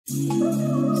Have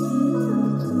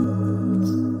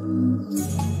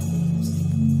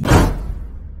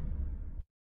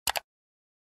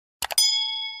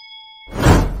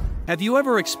you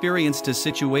ever experienced a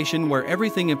situation where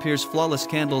everything appears flawless,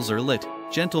 candles are lit,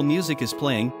 gentle music is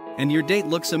playing, and your date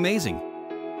looks amazing?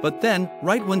 But then,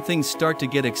 right when things start to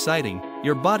get exciting,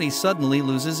 your body suddenly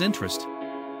loses interest.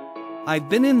 I've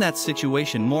been in that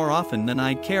situation more often than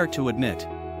I'd care to admit.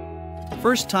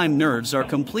 First-time nerves are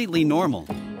completely normal.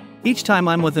 Each time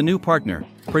I'm with a new partner,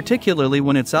 particularly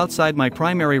when it's outside my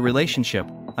primary relationship,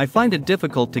 I find it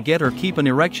difficult to get or keep an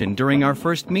erection during our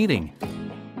first meeting.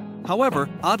 However,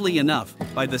 oddly enough,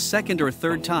 by the second or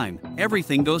third time,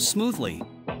 everything goes smoothly.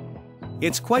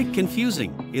 It's quite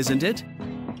confusing, isn't it?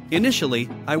 Initially,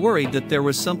 I worried that there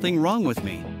was something wrong with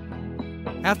me.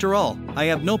 After all, I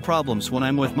have no problems when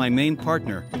I'm with my main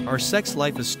partner, our sex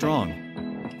life is strong.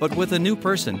 But with a new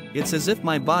person, it's as if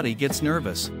my body gets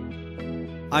nervous.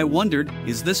 I wondered,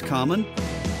 is this common?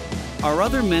 Are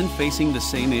other men facing the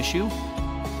same issue?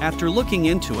 After looking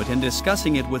into it and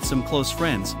discussing it with some close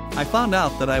friends, I found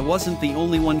out that I wasn't the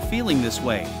only one feeling this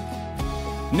way.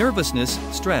 Nervousness,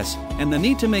 stress, and the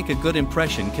need to make a good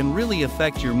impression can really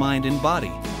affect your mind and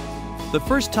body. The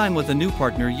first time with a new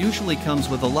partner usually comes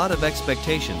with a lot of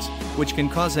expectations, which can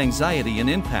cause anxiety and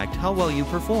impact how well you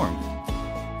perform.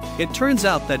 It turns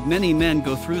out that many men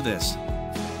go through this.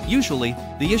 Usually,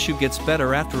 the issue gets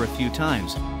better after a few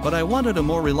times, but I wanted a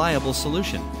more reliable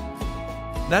solution.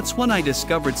 That's when I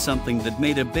discovered something that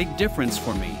made a big difference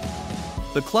for me.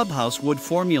 The CLUBHOUSE Wood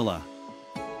Formula.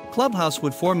 CLUBHOUSE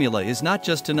Wood Formula is not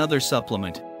just another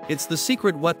supplement, it's the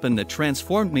secret weapon that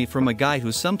transformed me from a guy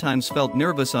who sometimes felt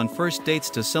nervous on first dates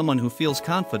to someone who feels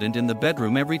confident in the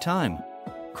bedroom every time.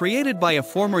 Created by a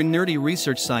former nerdy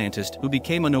research scientist who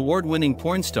became an award-winning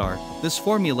porn star, this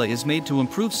formula is made to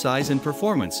improve size and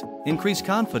performance, increase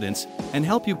confidence, and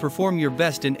help you perform your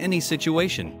best in any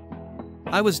situation.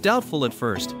 I was doubtful at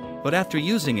first, but after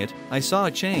using it, I saw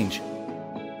a change.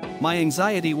 My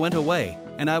anxiety went away,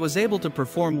 and I was able to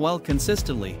perform well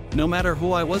consistently, no matter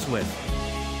who I was with.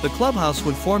 The CLUBHOUSE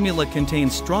Wood Formula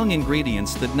contains strong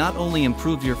ingredients that not only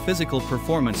improve your physical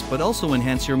performance but also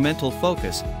enhance your mental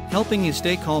focus, helping you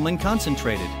stay calm and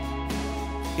concentrated.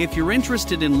 If you're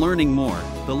interested in learning more,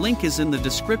 the link is in the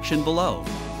description below.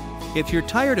 If you're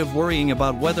tired of worrying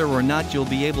about whether or not you'll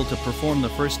be able to perform the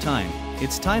first time,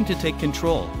 it's time to take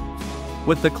control.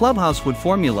 With the CLUBHOUSE Wood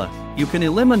Formula, you can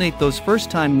eliminate those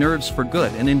first-time nerves for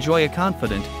good and enjoy a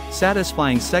confident,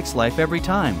 satisfying sex life every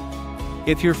time.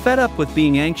 If you're fed up with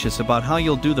being anxious about how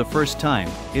you'll do the first time,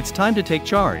 it's time to take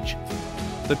charge.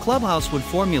 The CLUBHOUSE Wood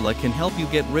Formula can help you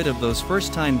get rid of those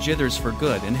first-time jitters for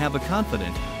good and have a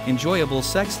confident, enjoyable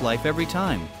sex life every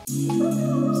time.